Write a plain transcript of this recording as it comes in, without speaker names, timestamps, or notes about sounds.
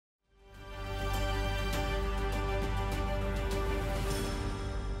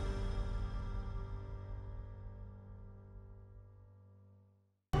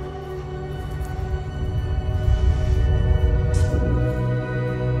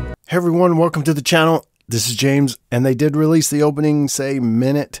Hey everyone, welcome to the channel. This is James, and they did release the opening,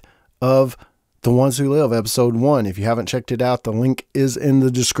 minute of The Ones Who Live, episode 1. If you haven't checked it out, the link is in the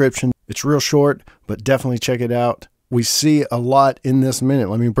description. It's real short, but definitely check it out. We see a lot in this minute.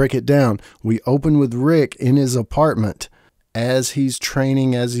 Let me break it down. We open with Rick in his apartment as he's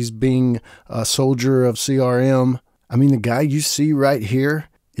training, as he's being a soldier of CRM. I mean, the guy you see right here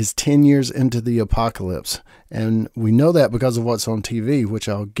is 10 years into the apocalypse. And we know that because of what's on TV, which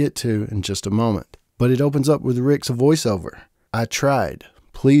I'll get to in just a moment. But it opens up with Rick's voiceover. I tried.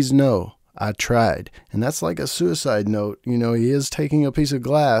 Please know, I tried. And that's like a suicide note. You know, he is taking a piece of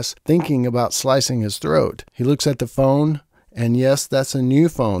glass, thinking about slicing his throat. He looks at the phone, and yes, that's a new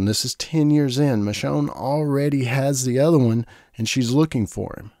phone. This is 10 years in. Michonne already has the other one, and she's looking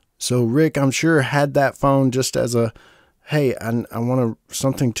for him. So Rick, I'm sure, had that phone just as a, hey, I want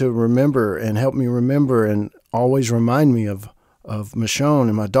something to remember and help me remember and always remind me of Michonne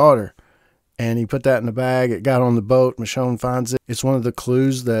and my daughter. And he put that in the bag. It got on the boat. Michonne finds it. It's one of the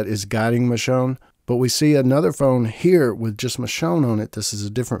clues that is guiding Michonne. But we see another phone here with just Michonne on it. This is a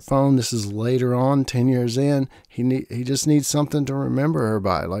different phone. This is later on, 10 years in. He just needs something to remember her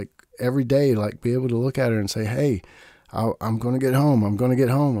by, like every day, like be able to look at her and say, hey, I'm going to get home. I'm going to get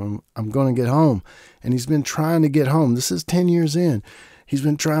home. I'm going to get home. And he's been trying to get home. This is 10 years in. He's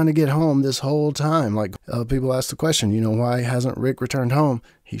been trying to get home this whole time. Like people ask the question, you know, why hasn't Rick returned home?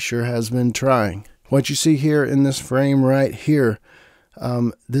 He sure has been trying. What you see here in this frame right here,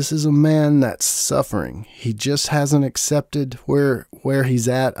 this is a man that's suffering. He just hasn't accepted where he's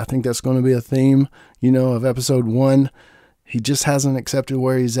at. I think that's going to be a theme, you know, of episode 1. He just hasn't accepted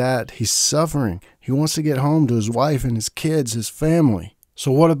where he's at. He's suffering. He wants to get home to his wife and his kids, his family.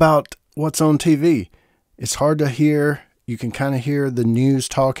 So what about what's on TV? It's hard to hear. You can kind of hear the news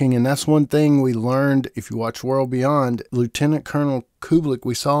talking, and that's one thing we learned if you watch World Beyond. Lieutenant Colonel Kublik,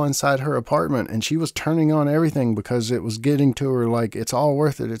 we saw inside her apartment, and she was turning on everything because it was getting to her like, it's all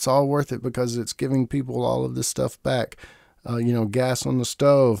worth it. It's all worth it because it's giving people all of this stuff back. You know, gas on the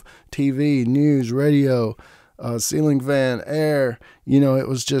stove, TV, news, radio, ceiling fan, air. You know, it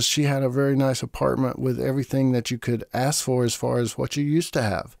was just, she had a very nice apartment with everything that you could ask for as far as what you used to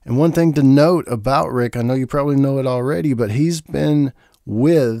have. And one thing to note about Rick, I know you probably know it already, but he's been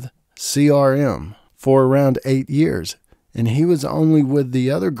with CRM for around 8 years. And he was only with the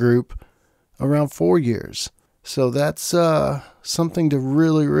other group around 4 years. So that's something to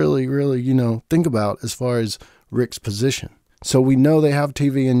really, you know, think about as far as Rick's position. So we know they have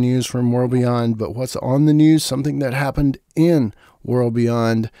TV and news from World Beyond, but what's on the news, something that happened in World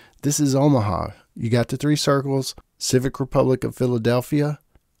Beyond, this is Omaha. You got the 3 circles, Civic Republic of Philadelphia,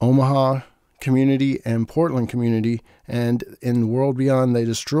 Omaha community, and Portland community. And in World Beyond, they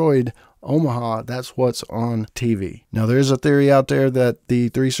destroyed Omaha. That's what's on TV. Now, there's a theory out there that the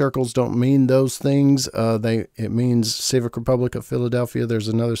 3 circles don't mean those things. It means Civic Republic of Philadelphia. There's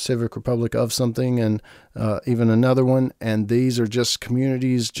another Civic Republic of something, and even another one. And these are just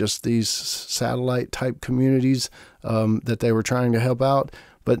communities, just these satellite type communities that they were trying to help out.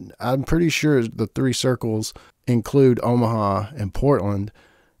 But I'm pretty sure the 3 circles include Omaha and Portland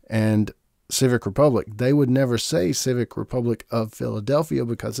and Civic Republic. They would never say Civic Republic of Philadelphia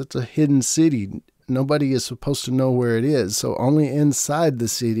because it's a hidden city. Nobody is supposed to know where it is. So only inside the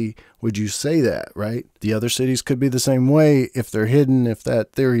city would you say that, right? The other cities could be the same way if they're hidden, if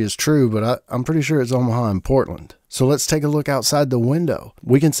that theory is true, but I'm pretty sure it's Omaha and Portland. So let's take a look outside the window.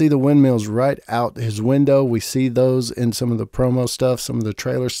 We can see the windmills right out his window. We see those in some of the promo stuff, some of the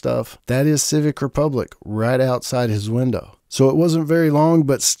trailer stuff. That is Civic Republic right outside his window. So it wasn't very long,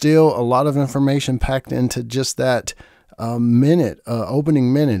 but still a lot of information packed into just that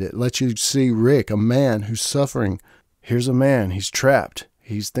opening minute. It lets you see Rick, a man who's suffering. Here's a man, he's trapped.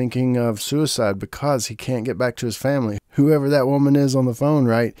 He's thinking of suicide because he can't get back to his family. Whoever that woman is on the phone,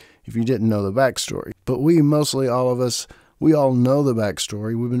 right? If you didn't know the backstory. But we, mostly all of us, we all know the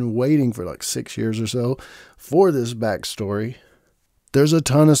backstory. We've been waiting for like 6 years or so for this backstory. There's a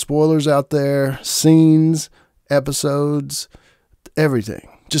ton of spoilers out there, scenes, episodes, everything,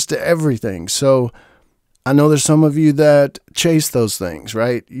 just everything. So I know there's some of you that chase those things,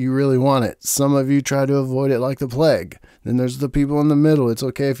 right? You really want it. Some of you try to avoid it like the plague. Then there's the people in the middle. It's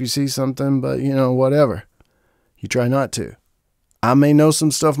okay if you see something, but you know, whatever. You try not to. I may know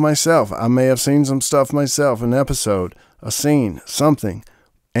some stuff myself. I may have seen some stuff myself, an episode, a scene, something.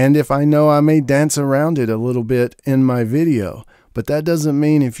 And if I know, I may dance around it a little bit in my video. But that doesn't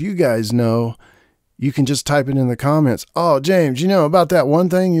mean if you guys know, you can just type it in the comments. Oh, James, you know about that one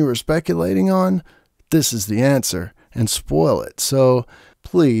thing you were speculating on? This is the answer, and spoil it. So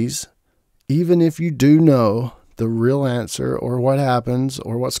please, even if you do know the real answer or what happens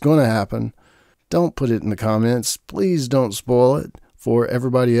or what's going to happen, don't put it in the comments. Please don't spoil it for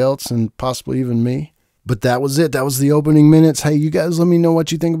everybody else and possibly even me. But that was it. That was the opening minutes. Hey, you guys let me know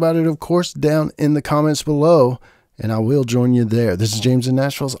what you think about it, of course, down in the comments below, and I will join you there. This is James in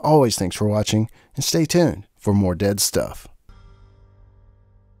Nashville. As always, thanks for watching, and stay tuned for more dead stuff.